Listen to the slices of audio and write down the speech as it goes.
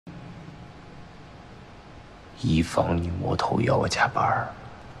以防你摸头要我加班，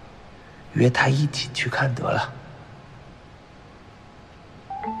约他一起去看得了。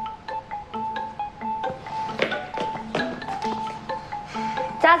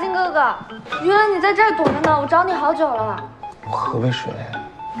嘉欣哥哥，原来你在这儿躲着呢，我找你好久了。我喝杯水。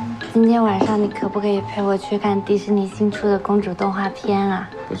今天晚上你可不可以陪我去看迪士尼新出的公主动画片啊？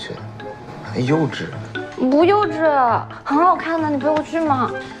不去，还幼稚。不幼稚，很好看的，你陪我去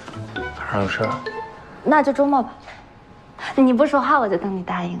吗？晚上有事儿。那就周末吧。你不说话，我就当你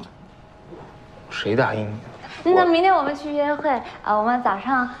答应了。谁答应你？那明天我们去约会我们早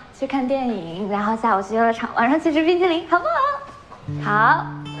上去看电影，然后下午去游乐场，晚上去吃冰淇淋，好不好？好。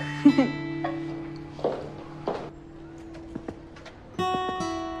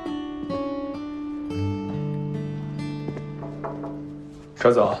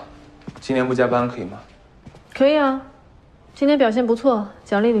小走，今天不加班可以吗？可以啊，今天表现不错，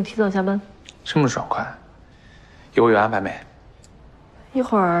奖励你提早下班。这么爽快，有安排没？一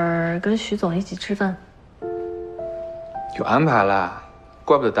会儿跟徐总一起吃饭。有安排了，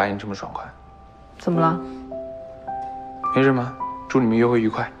怪不得答应这么爽快。怎么了？没什么，祝你们约会愉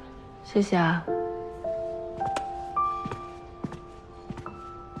快。谢谢啊。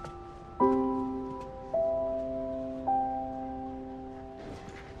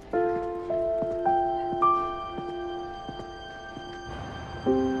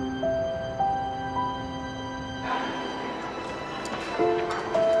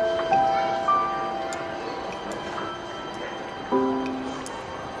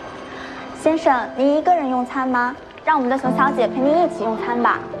先生，您一个人用餐吗？让我们的熊小姐陪您一起用餐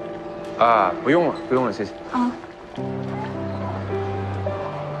吧。啊，不用了，不用了，谢谢。啊。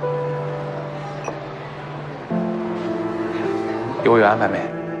有安排没？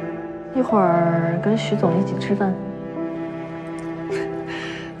一会儿跟徐总一起吃饭。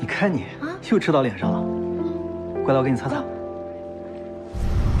你看你又吃到脸上了，过来我给你擦擦。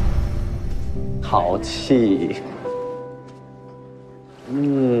淘气。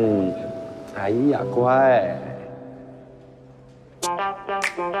哎呀，乖。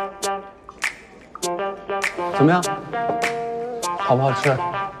怎么样？好不好吃？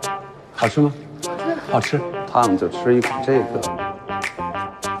好吃吗？好吃。烫就吃一口这个。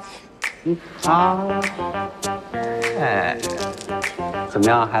哎，怎么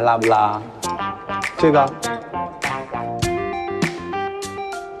样？还辣不辣？这个。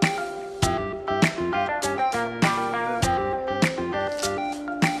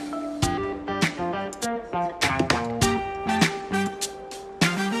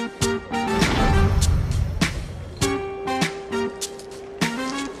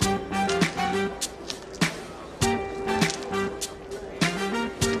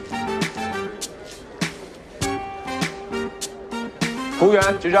服务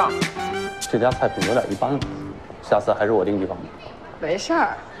员结账。这家菜品有点一般了，下次还是我订地方吧。没事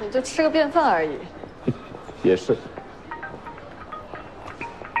儿，你就吃个便饭而已。也是。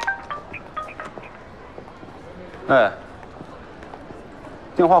哎，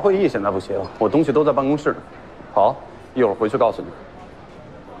电话会议现在不行，我东西都在办公室呢。好，一会儿回去告诉你。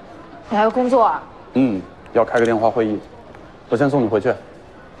你还要工作啊？要开个电话会议，我先送你回去。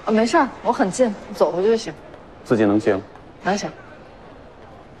没事儿，我很近，走回去就行。自己能行？能行。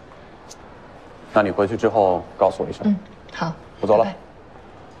那你回去之后告诉我一声。好，我走了。拜拜。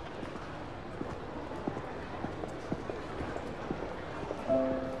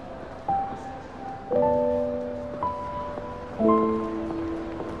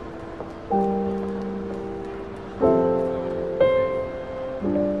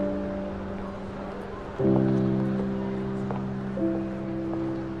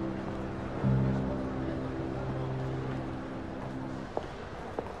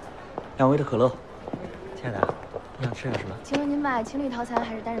2位的可乐，亲爱的，你想吃点什么？请问您买情侣套餐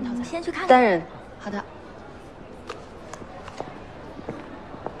还是单人套餐？先去看看。单人。好的。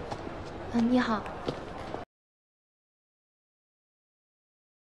你好。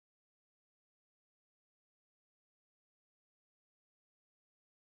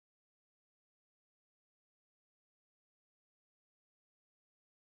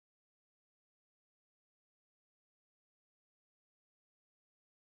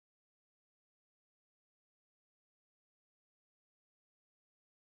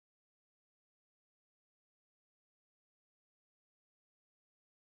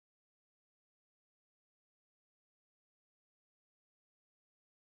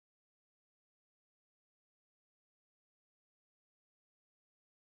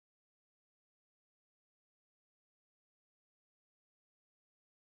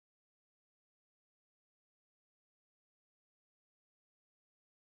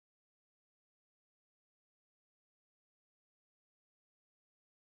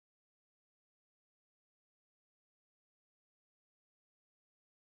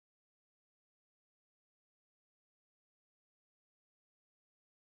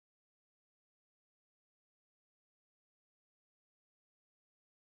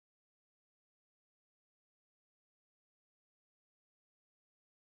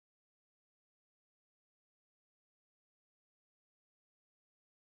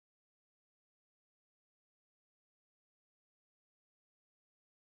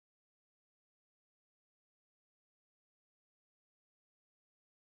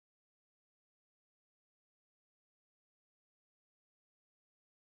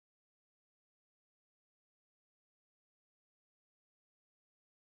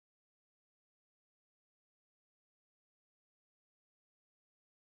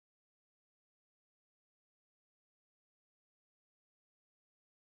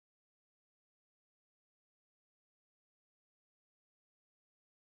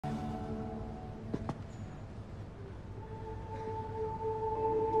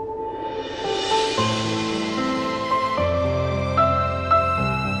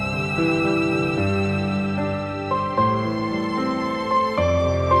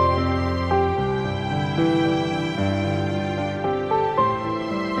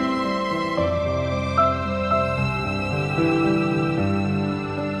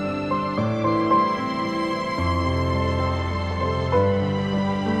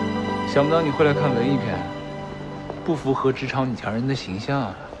想不到你会来看文艺片，不符合职场女强人的形象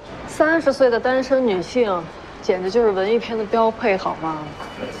啊。30岁的单身女性，简直就是文艺片的标配，好吗？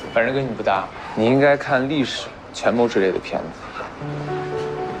反正跟你不搭，你应该看历史、权谋之类的片子。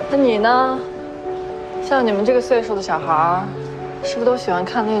那你呢？像你们这个岁数的小孩，是不是都喜欢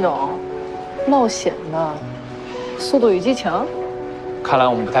看那种冒险的《速度与激情》？看来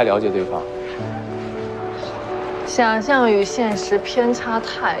我们不太了解对方。想象与现实偏差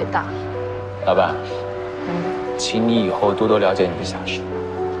太大。老板，请你以后多多了解你的下属。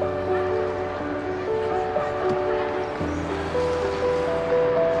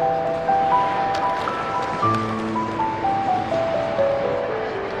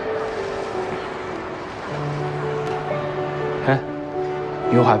哎，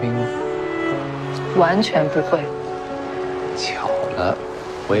你会滑冰吗？完全不会。巧了，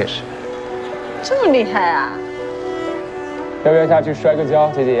我也是。这么厉害啊！要不要下去摔个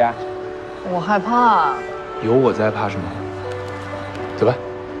跤解解压？我害怕。有我在，怕什么？走吧。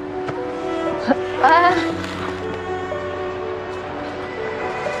哎，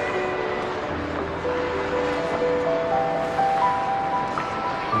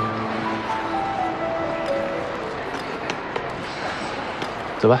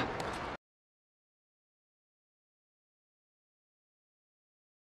走吧。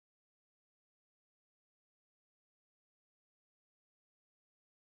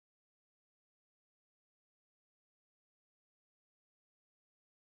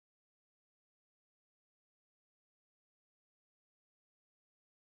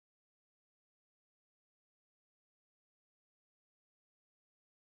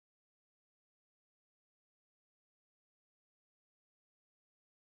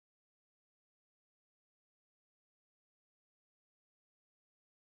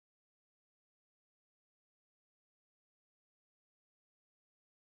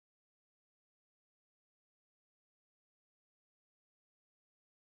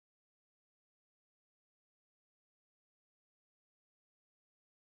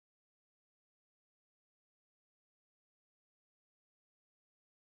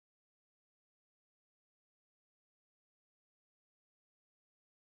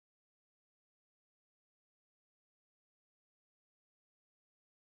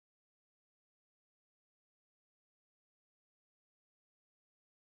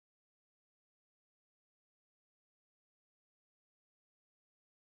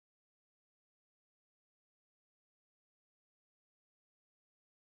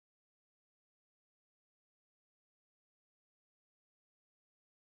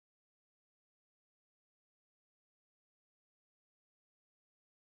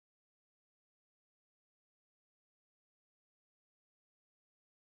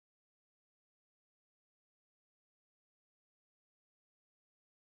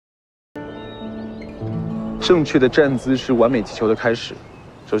正确的站姿是完美击球的开始。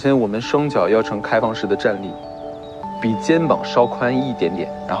首先，我们双脚要呈开放式的站立，比肩膀稍宽一点点，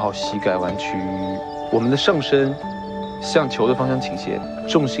然后膝盖弯曲，我们的上身向球的方向倾斜，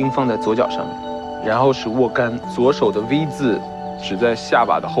重心放在左脚上面，然后是握杆，左手的 V 字指在下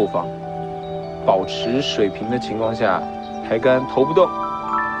巴的后方，保持水平的情况下抬杆，头不动，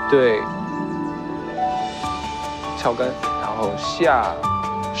对，翘杆，然后下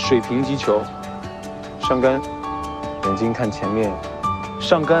水平击球。上杆，眼睛看前面，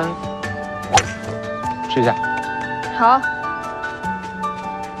上杆，试一下。好。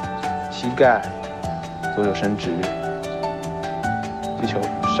膝盖，左手伸直，击球，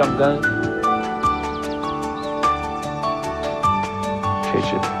上杆，垂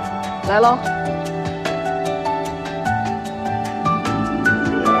直。来喽。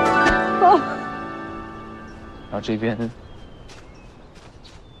哦。然后这边。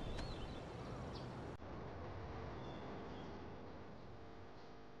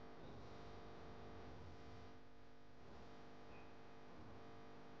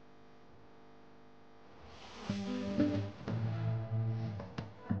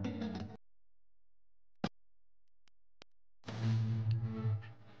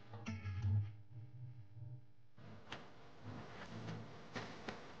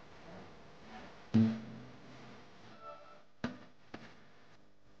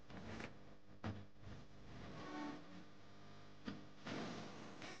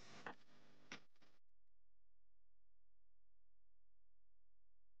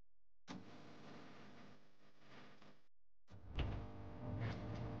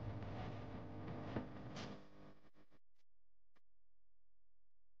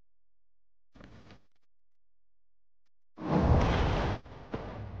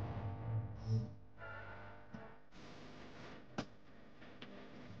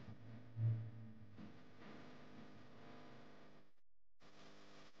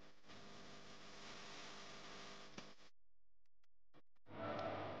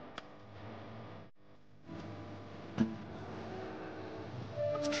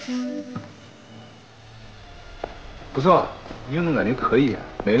不错，运动感觉可以，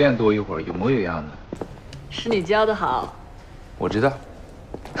没练多一会儿，有模有样的。是你教的好。我知道。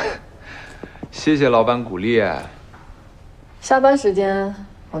谢谢老板鼓励。下班时间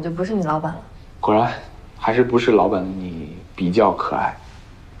我就不是你老板了。果然，还是不是老板的你比较可爱。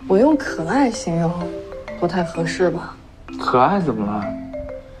我用可爱形容不太合适吧？可爱怎么了？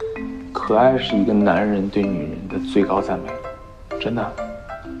可爱是一个男人对女人的最高赞美，真的。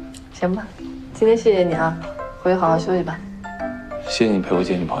行吧，今天谢谢你啊，回去好好休息吧。谢谢你陪我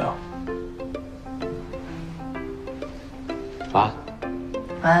见女朋友。晚安。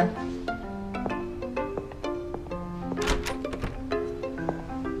晚安。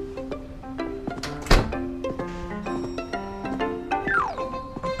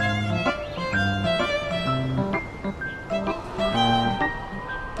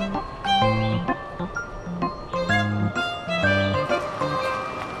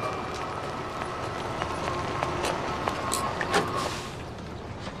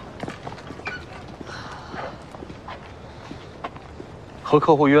和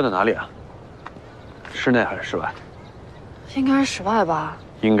客户约的哪里啊？室内还是室外？应该是室外吧？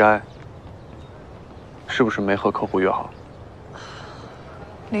应该。是不是没和客户约好？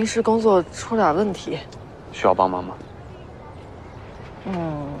临时工作出点问题。需要帮忙吗？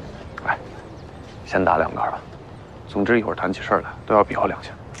哎，先打2杆吧。总之一会儿谈起事儿来都要比划2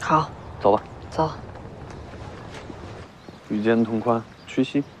下。好，走吧。走。与肩同宽，屈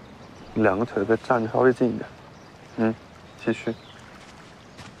膝，2个腿再站着稍微近一点。继续。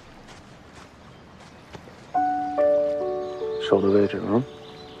手的位置，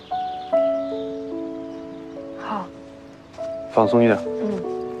好，放松一点。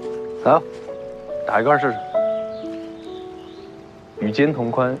来吧，打一杆试试。与肩同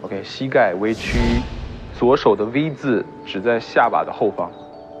宽 ，OK， 膝盖微屈，左手的 V 字指在下巴的后方，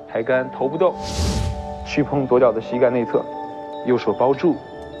抬杆头不动，屈碰左脚的膝盖内侧，右手包住，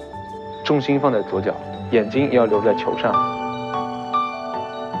重心放在左脚，眼睛要留在球上，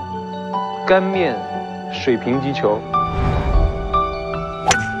杆面水平击球。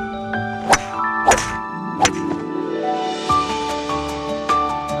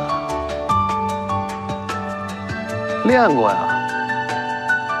练过呀，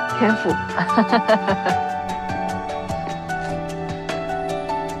天赋。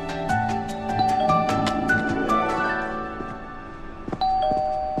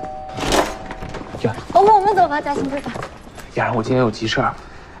呀，我们走吧，嘉欣对吧？雅然，我今天有急事儿。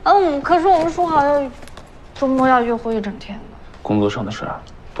可是我们说好要周末要约会1整天的。工作上的事儿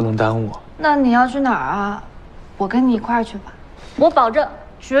不能耽误。那你要去哪儿啊？我跟你一块儿去吧，我保证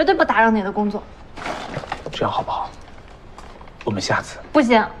绝对不打扰你的工作。这样好不好？我们下次。不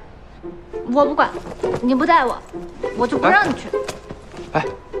行，我不管，你不带我，我就不让你去。哎，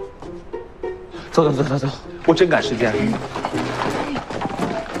走，我真赶时间。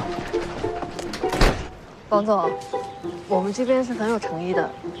王总，我们这边是很有诚意的，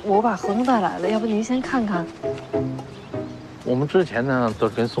我把合同带来了，要不您先看看。我们之前呢都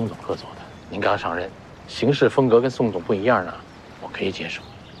是跟宋总合作的，您刚上任，行事风格跟宋总不一样呢，我可以接受。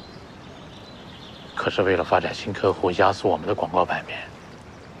可是为了发展新客户，压缩我们的广告版面，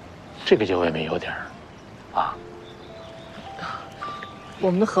这个就未免有点啊。我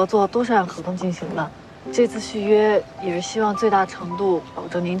们的合作都是按合同进行的，这次续约也是希望最大程度保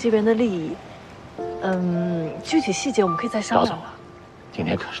证您这边的利益。具体细节我们可以再商量。老总啊，今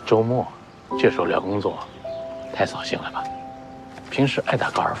天可是周末，这时候聊工作，太扫兴了吧？平时爱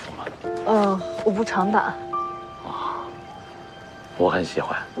打高尔夫吗？我不常打。我很喜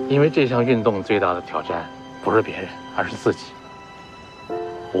欢，因为这项运动最大的挑战不是别人，而是自己。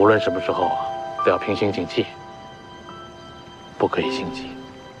无论什么时候啊，都要平心静气，不可以心急。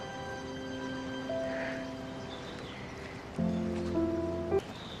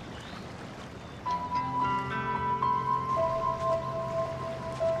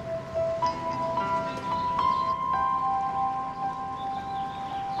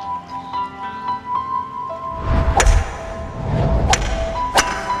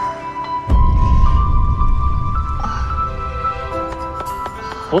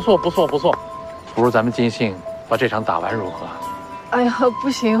不错，不如咱们尽兴把这场打完如何？哎呀，不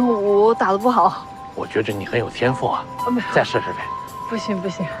行，我打得不好。我觉着你很有天赋啊，再试试呗。不行。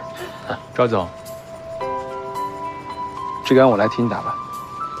赵总，这杆我来替你打吧。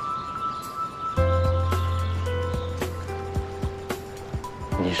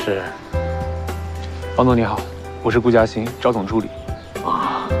你是？王总你好，我是顾嘉欣，赵总助理。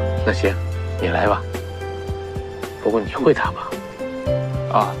啊，那行，你来吧。不过你会打吗？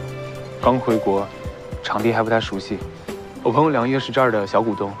啊，刚回国，场地还不太熟悉，我朋友梁烨是这儿的小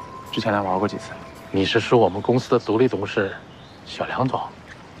股东，之前来玩过几次。你是说我们公司的独立董事小梁总？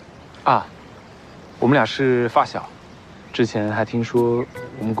啊，我们俩是发小，之前还听说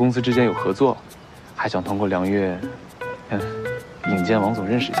我们公司之间有合作，还想通过梁烨，引荐王总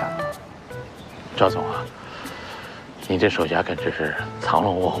认识一下。赵总啊，你这手下可真是藏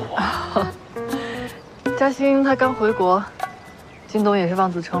龙卧虎啊！嘉欣她刚回国，金董也是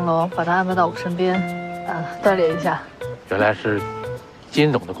望子成龙，把她安排到我身边，锻炼一下。原来是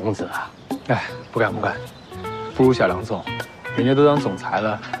金董的公子啊！哎，不敢，不如小梁总，人家都当总裁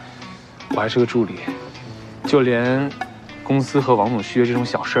了，我还是个助理，就连公司和王总续约这种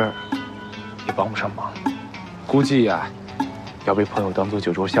小事儿也帮不上忙，估计呀，要被朋友当做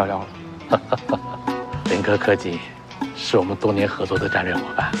酒桌笑料了。林科科技是我们多年合作的战略伙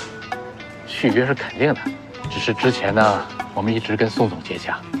伴，续约是肯定的，只是之前呢，我们一直跟宋总接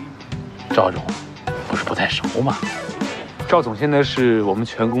洽，赵总不是不太熟吗？赵总现在是我们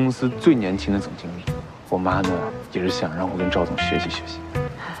全公司最年轻的总经理，我妈呢也是想让我跟赵总学习学习。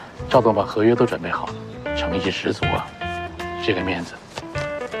赵总把合约都准备好了，诚意十足啊，这个面子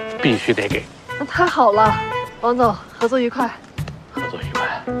必须得给。那太好了，王总，合作愉快。合作愉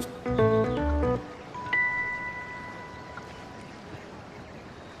快。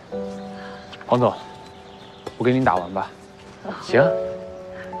黄总，我给您打完吧。行。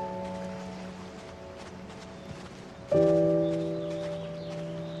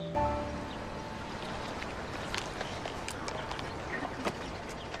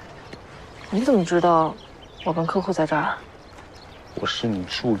你怎么知道我跟客户在这儿？我是你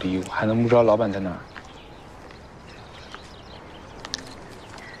助理，我还能不知道老板在哪儿？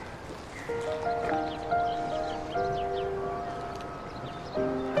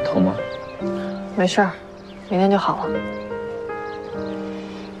疼吗？没事儿，明天就好了。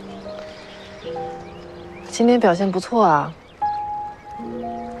今天表现不错啊。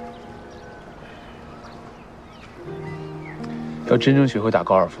要真正学会打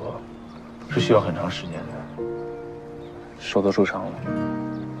高尔夫，是需要很长时间的。手都受伤了，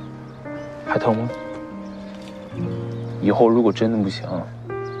还疼吗？以后如果真的不行，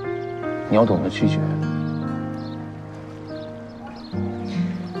你要懂得拒绝。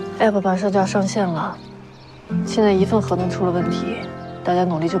App 马上就要上线了，现在一份合同出了问题，大家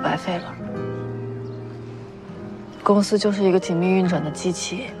努力就白费了。公司就是一个紧密运转的机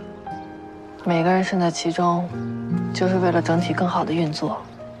器，每个人身在其中，就是为了整体更好的运作，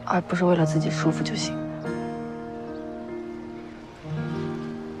而不是为了自己舒服就行。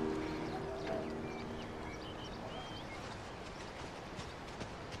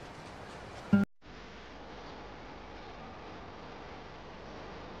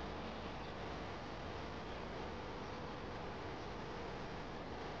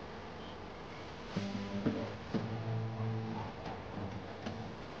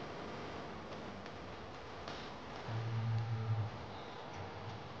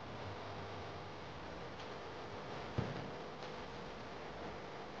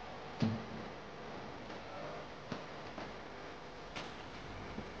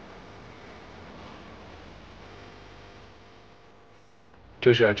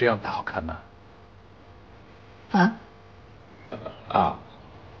就是要这样打好看吗？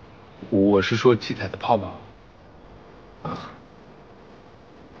我是说七彩的泡泡。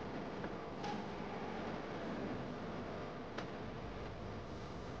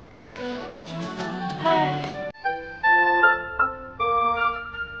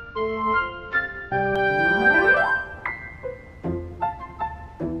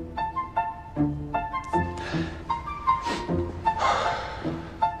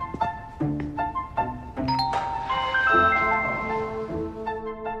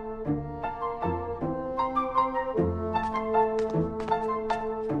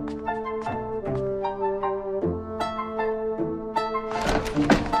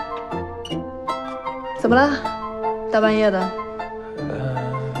怎么了？大半夜的。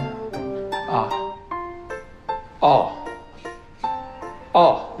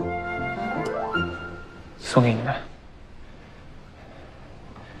送给你的。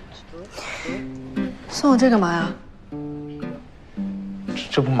送我这干嘛呀？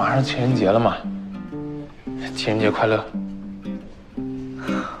这不马上情人节了吗？情人节快乐！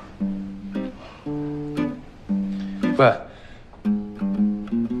喂，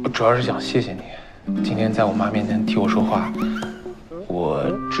我主要是想谢谢你，今天在我妈面前替我说话，我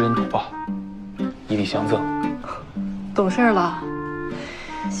知恩图报，以礼相赠。懂事了。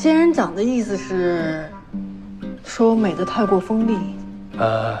仙人掌的意思是说我美得太过锋利。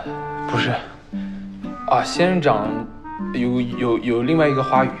不是，仙人掌有另外一个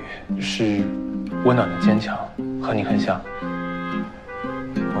花语是温暖的坚强，和你很像。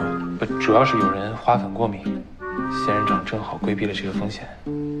主要是有人花粉过敏，仙人掌正好规避了这个风险。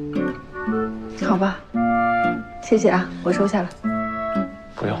好吧，谢谢啊，我收下了。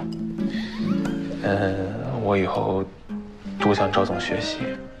不用。我以后多向赵总学习，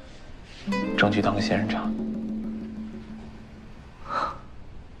争取当个仙人掌。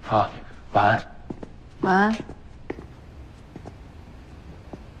啊，晚安。晚安。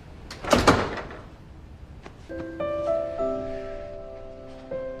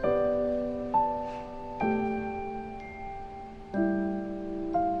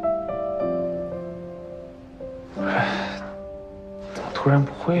怎么突然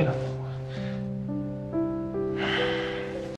不会了呢？